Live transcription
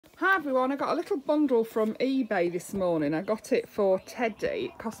Hi everyone, I got a little bundle from eBay this morning. I got it for Teddy.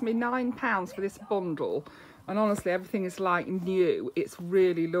 It cost me £9 for this bundle, and honestly everything is like new. It's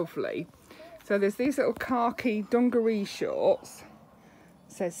really lovely. So there's these little khaki dungaree shorts.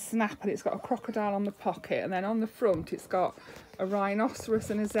 It says Snap and it's got a crocodile on the pocket, and then on the front it's got a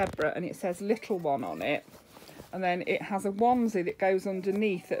rhinoceros and a zebra and it says little one on it. And then it has a onesie that goes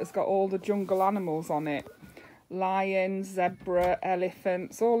underneath that has got all the jungle animals on it. Lion, zebra,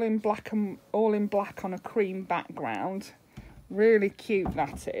 elephants, all in black on a cream background. Really cute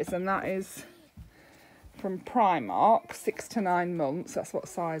that is, and that is from Primark, 6 to 9 months. That's what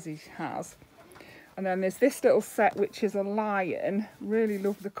size he has. And then there's this little set which is a lion. Really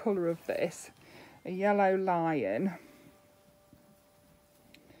love the colour of this. A yellow lion.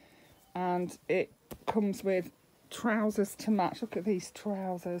 And it comes with trousers to match. Look at these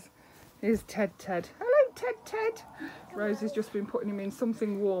trousers. Here's Ted. Hello Ted. Rosie's just been putting him in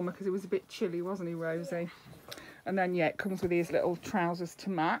something warmer because it was a bit chilly, wasn't he, Rosie? And then yeah, it comes with these little trousers to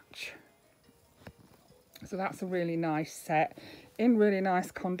match. So that's a really nice set, in really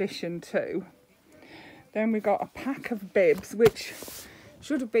nice condition too. Then we got a pack of bibs which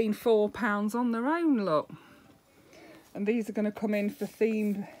should have been £4 on their own, look. And these are going to come in for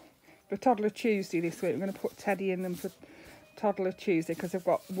Toddler Tuesday this week. We're going to put Teddy in them for Toddler Tuesday because they've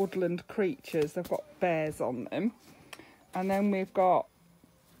got woodland creatures. They've got bears on them. And then we've got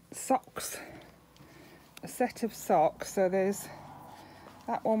socks, a set of socks. So there's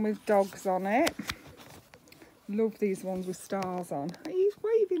that one with dogs on it. Love these ones with stars on. He's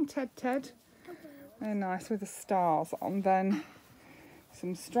waving, Ted. They're nice with the stars on. Then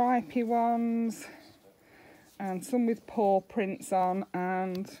some stripy ones and some with paw prints on,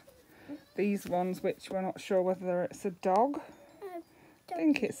 and these ones which we're not sure whether it's a dog. I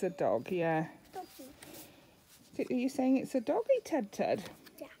think it's a dog, yeah. Are you saying it's a doggy, Ted?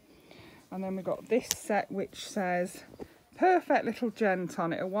 Yeah. And then we've got this set which says Perfect Little Gent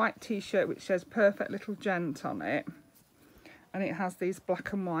on it. A white t-shirt which says Perfect Little Gent on it. And it has these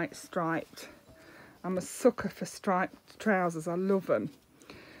black and white striped. I'm a sucker for striped trousers. I love them.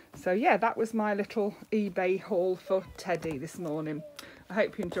 So yeah, that was my little eBay haul for Teddy this morning. I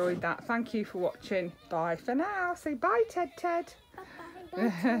hope you enjoyed that. Thank you for watching. Bye for now. Say bye, Ted. Bye.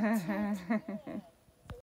 Bye, Ted.